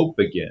hope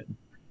again?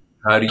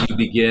 How do you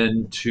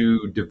begin to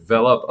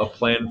develop a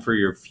plan for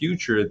your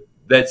future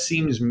that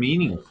seems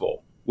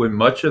meaningful when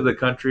much of the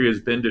country has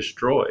been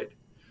destroyed?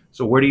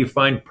 So where do you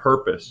find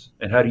purpose?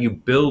 And how do you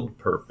build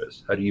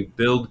purpose? How do you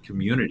build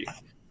community?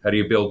 How do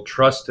you build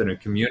trust in a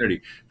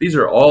community? These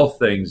are all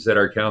things that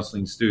our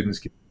counseling students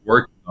can be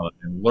working on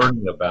and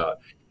learning about,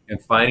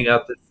 and finding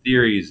out the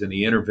theories and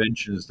the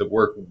interventions that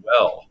work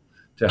well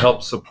to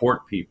help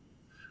support people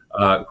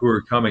who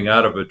are coming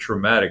out of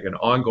an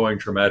ongoing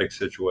traumatic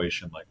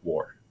situation like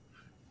war.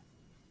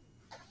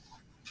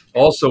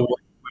 Also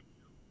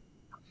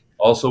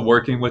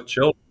working with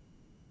children.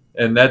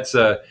 And that's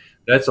a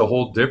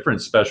whole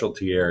different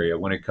specialty area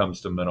when it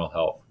comes to mental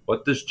health.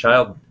 What does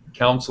child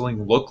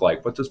counseling look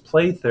like? What does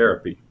play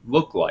therapy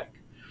look like?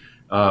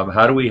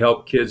 How do we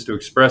help kids to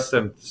express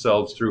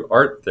themselves through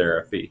art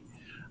therapy?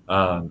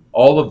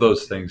 All of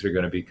those things are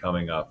going to be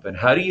coming up. And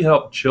how do you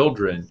help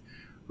children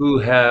who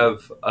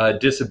have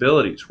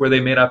disabilities, where they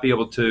may not be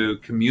able to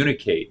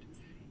communicate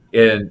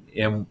in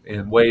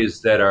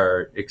ways that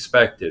are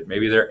expected?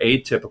 Maybe they're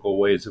atypical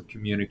ways of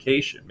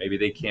communication. Maybe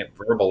they can't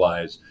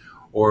verbalize,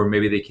 or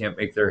maybe they can't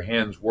make their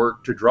hands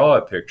work to draw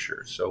a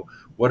picture. So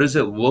what does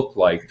it look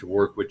like to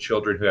work with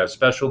children who have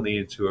special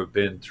needs, who have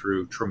been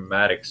through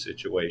traumatic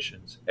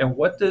situations? And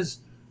what does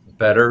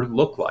better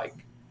look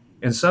like?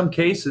 In some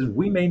cases,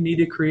 we may need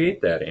to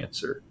create that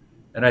answer.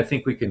 And I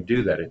think we can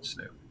do that at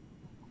SNU.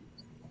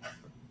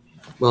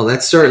 Well,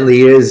 that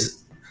certainly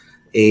is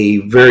a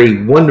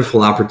very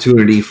wonderful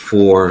opportunity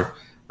for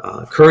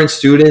current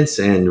students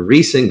and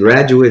recent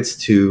graduates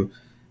to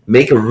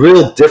make a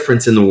real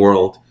difference in the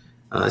world,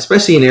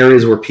 especially in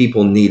areas where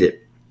people need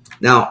it.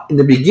 Now, in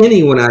the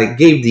beginning, when I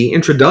gave the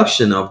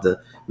introduction of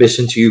the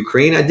mission to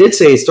Ukraine, I did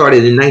say it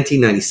started in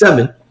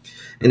 1997.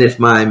 And if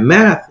my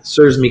math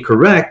serves me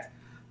correct,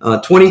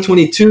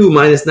 2022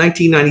 minus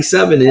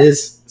 1997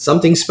 is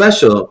something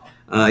special.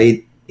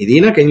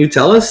 Irina, can you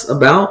tell us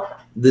about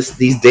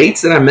these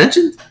dates that I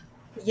mentioned?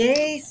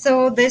 Yay!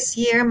 So this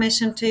year,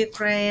 Mission to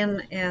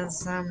Ukraine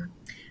is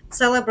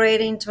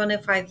celebrating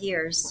 25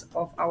 years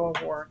of our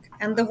work.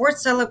 And the word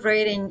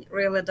celebrating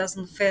really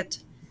doesn't fit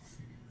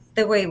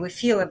the way we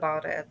feel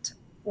about it.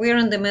 We're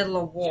in the middle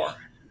of war.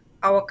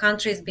 Our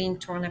country is being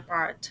torn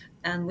apart,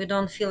 and we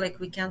don't feel like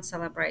we can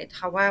celebrate.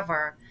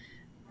 However,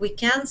 we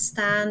can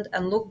stand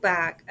and look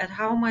back at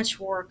how much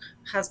work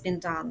has been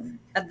done,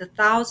 at the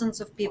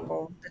thousands of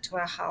people that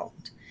were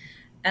helped.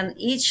 And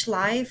each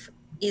life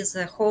is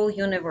a whole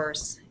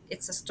universe.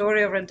 It's a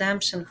story of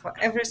redemption for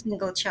every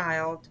single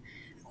child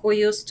who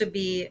used to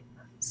be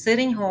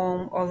sitting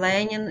home or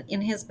laying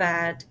in his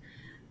bed,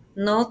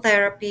 no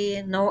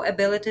therapy, no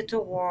ability to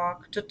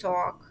walk, to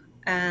talk.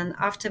 And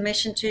after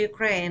Mission to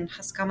Ukraine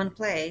has come in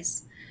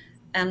place,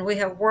 and we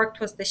have worked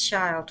with this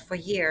child for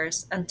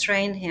years and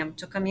trained him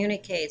to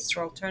communicate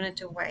through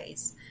alternative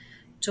ways,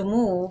 to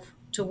move,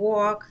 to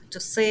walk, to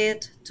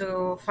sit,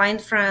 to find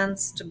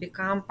friends, to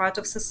become part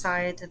of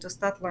society, to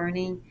start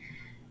learning.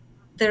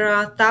 There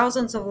are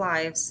thousands of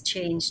lives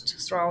changed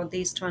throughout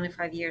these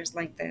 25 years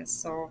like this.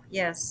 So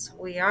yes,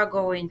 we are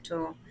going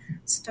to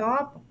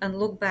stop and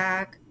look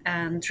back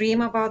and dream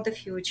about the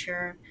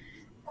future,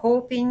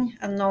 hoping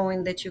and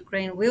knowing that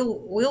Ukraine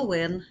will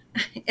win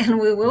and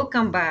we will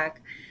come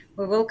back.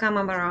 we will come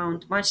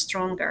around much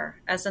stronger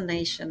as a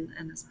nation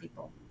and as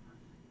people.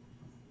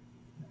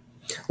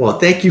 Well,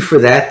 thank you for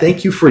that.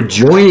 Thank you for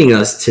joining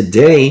us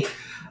today,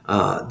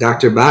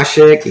 Dr.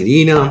 Bashek,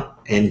 Irina,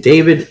 and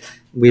David.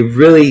 We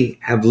really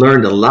have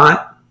learned a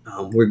lot.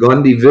 We're going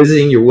to be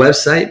visiting your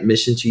website,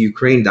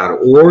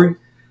 missiontoukraine.org,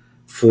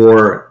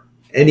 for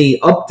any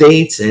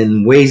updates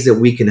and ways that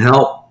we can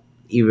help,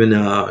 even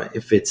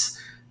if it's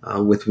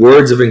with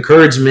words of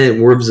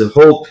encouragement, words of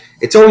hope.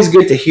 It's always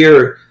good to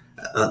hear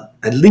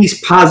at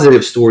least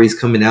positive stories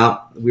coming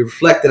out. We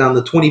reflected on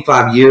the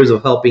 25 years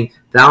of helping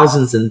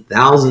thousands and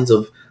thousands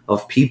of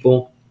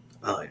people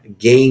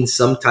gain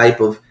some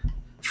type of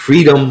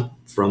freedom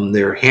from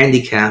their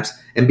handicaps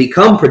and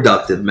become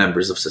productive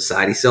members of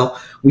society. So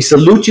we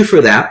salute you for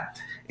that.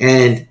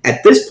 And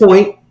at this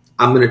point,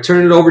 I'm going to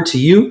turn it over to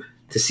you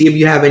to see if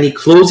you have any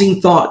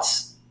closing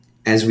thoughts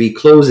as we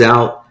close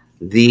out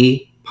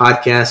the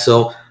podcast.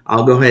 So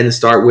I'll go ahead and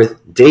start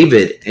with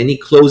David. Any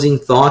closing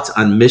thoughts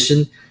on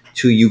Mission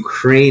to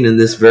Ukraine in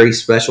this very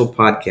special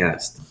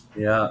podcast?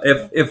 Yeah,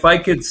 if I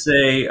could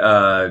say,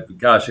 a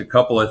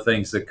couple of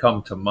things that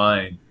come to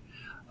mind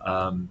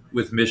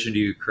with Mission to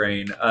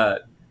Ukraine.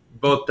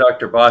 Both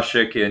Dr.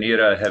 Bashek and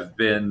Ira have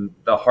been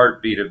the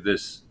heartbeat of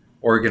this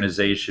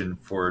organization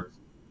for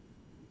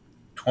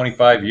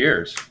 25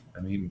 years. I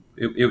mean,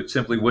 it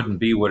simply wouldn't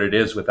be what it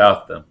is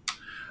without them.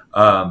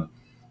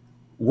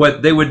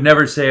 What they would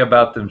never say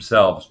about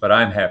themselves, but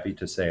I'm happy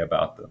to say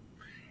about them,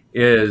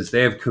 is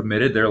they have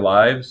committed their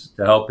lives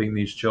to helping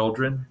these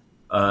children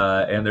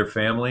and their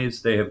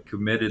families. They have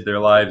committed their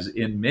lives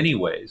in many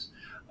ways.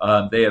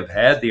 They have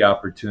had the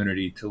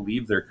opportunity to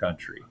leave their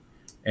country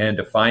and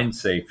to find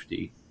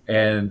safety,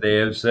 and they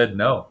have said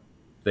no.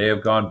 They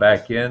have gone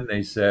back in.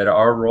 They said,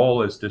 our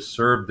role is to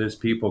serve this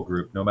people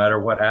group no matter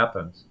what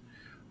happens.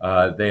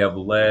 They have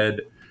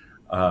led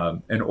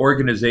an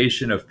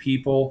organization of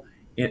people,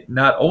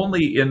 not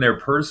only in their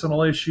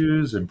personal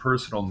issues and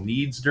personal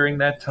needs during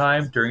a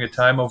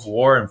time of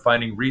war and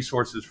finding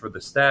resources for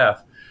the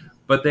staff,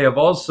 but they have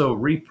also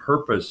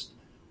repurposed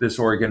this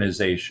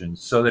organization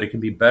so that it can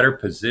be better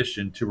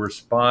positioned to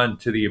respond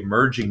to the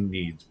emerging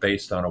needs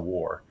based on a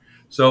war.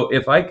 So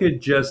if I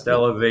could just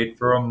elevate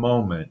for a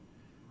moment,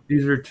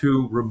 these are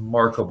two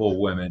remarkable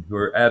women who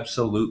are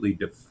absolutely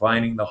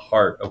defining the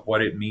heart of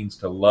what it means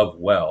to love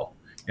well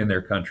in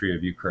their country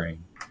of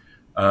Ukraine.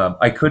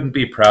 I couldn't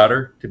be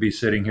prouder to be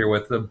sitting here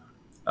with them.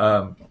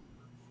 I'm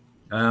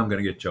going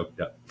to get choked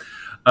up.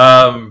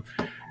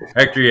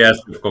 Hector, you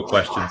asked difficult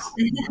questions.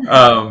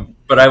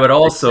 But I would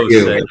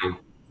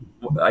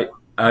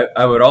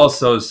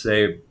also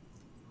say,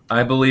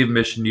 I believe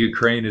Mission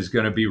Ukraine is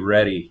going to be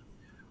ready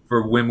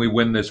for when we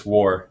win this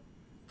war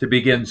to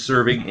begin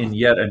serving in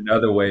yet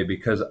another way,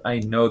 because I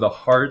know the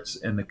hearts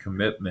and the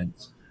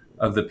commitments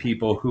of the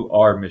people who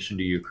are Mission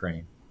to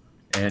Ukraine.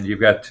 And you've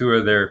got two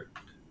of their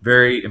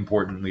very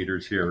important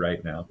leaders here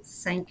right now.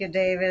 Thank you,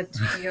 David.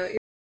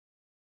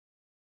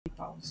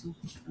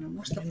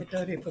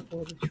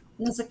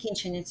 На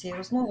закінчення цієї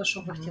розмови,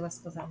 що ви хотіла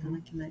сказати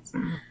на кінець.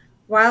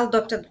 While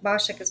Dr.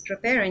 Bashek is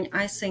preparing,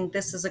 I think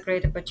this is a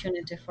great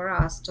opportunity for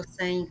us to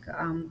thank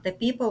the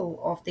people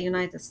of the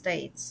United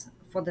States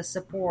for the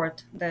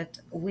support that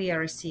we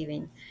are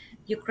receiving.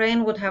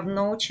 Ukraine would have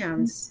no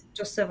chance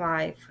to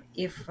survive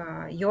if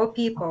your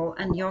people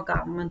and your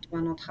government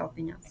were not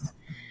helping us.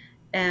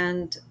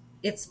 And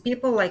it's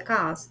people like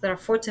us, there are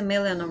 40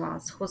 million of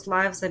us, whose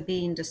lives are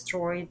being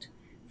destroyed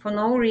for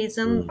no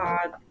reason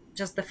but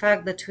just the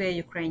fact that we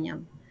are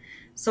Ukrainian.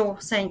 So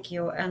thank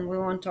you, and we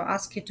want to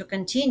ask you to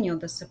continue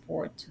the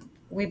support.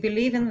 We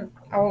believe in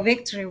our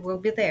victory will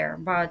be there,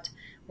 but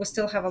we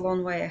still have a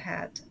long way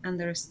ahead, and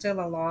there is still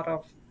a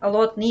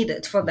lot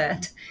needed for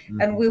that.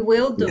 And we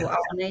will do,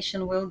 our nation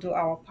will do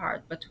our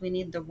part, but we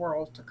need the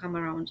world to come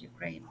around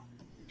Ukraine.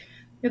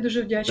 Я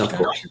дуже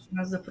вдячна, що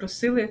нас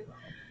запросили.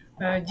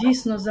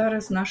 Дійсно,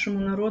 зараз нашому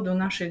народу,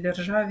 нашій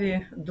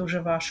державі дуже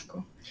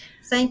важко.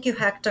 Thank you,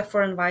 Hector,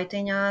 for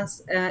inviting us.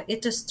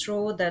 It is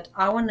true that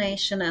our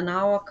nation and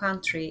our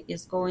country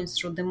is going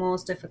through the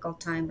most difficult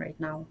time right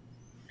now.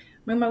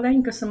 Ми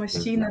маленька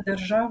самостійна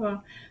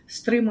держава,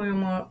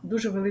 стримуємо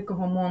дуже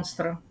великого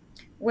монстра.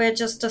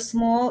 We're just a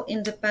small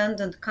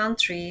independent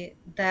country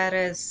that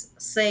is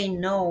saying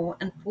no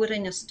and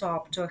putting a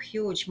stop to a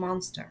huge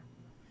monster.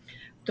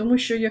 Тому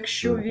що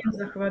якщо він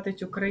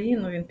захватить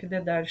Україну, він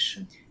піде далі.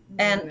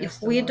 And if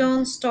we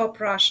don't stop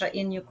Russia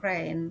in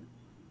Ukraine,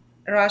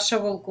 Russia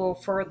will go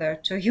further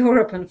to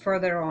Europe and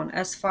further on,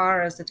 as far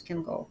as it can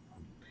go.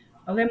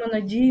 Але ми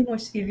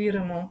надіємось і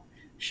віримо,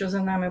 що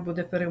за нами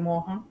буде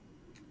перемога.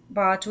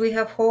 But we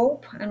have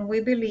hope and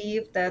we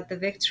believe that the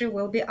victory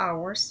will be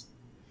ours.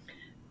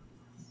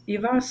 І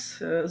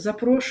вас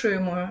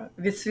запрошуємо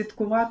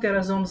відсвяткувати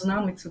разом з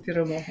нами цю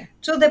перемогу.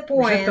 To the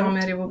point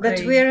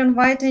that we are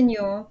inviting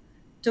you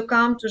to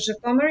come to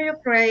Zhytomyr,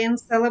 Ukraine,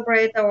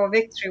 celebrate our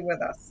victory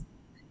with us.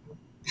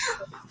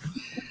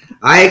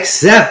 I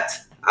accept.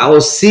 I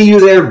will see you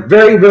there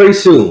very, very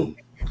soon.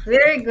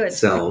 Very good.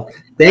 So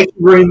thank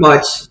you very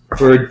much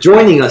for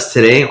joining us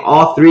today,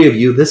 all three of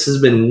you. This has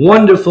been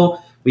wonderful.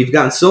 We've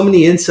gotten so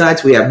many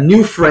insights. We have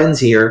new friends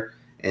here,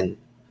 and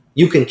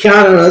you can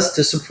count on us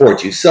to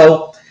support you.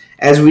 So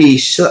as we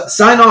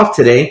sign off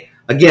today,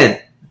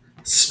 again,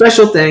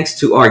 special thanks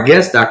to our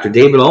guest, Dr.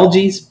 David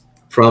Algies,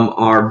 from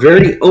our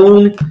very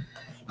own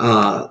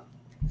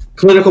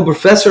clinical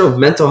professor of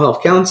mental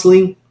health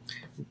counseling,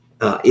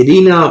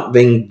 Irina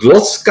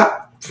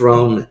Vengloska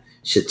from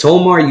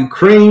Zhytomyr,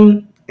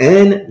 Ukraine,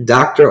 and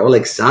Dr.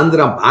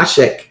 Alexandra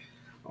Bashek,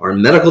 our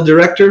medical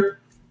director,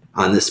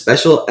 on this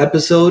special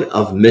episode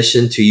of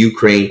Mission to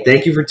Ukraine.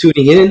 Thank you for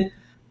tuning in.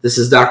 This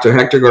is Dr.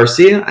 Hector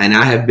Garcia, and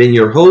I have been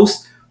your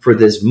host for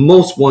this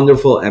most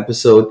wonderful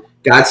episode.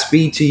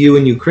 Godspeed to you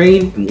in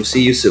Ukraine, and we'll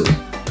see you soon.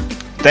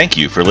 Thank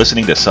you for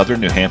listening to Southern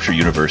New Hampshire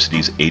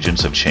University's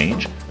Agents of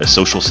Change, a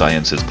social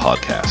sciences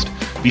podcast.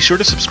 Be sure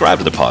to subscribe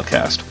to the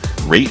podcast,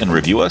 rate and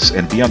review us,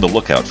 and be on the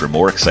lookout for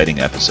more exciting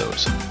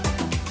episodes.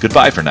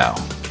 Goodbye for now.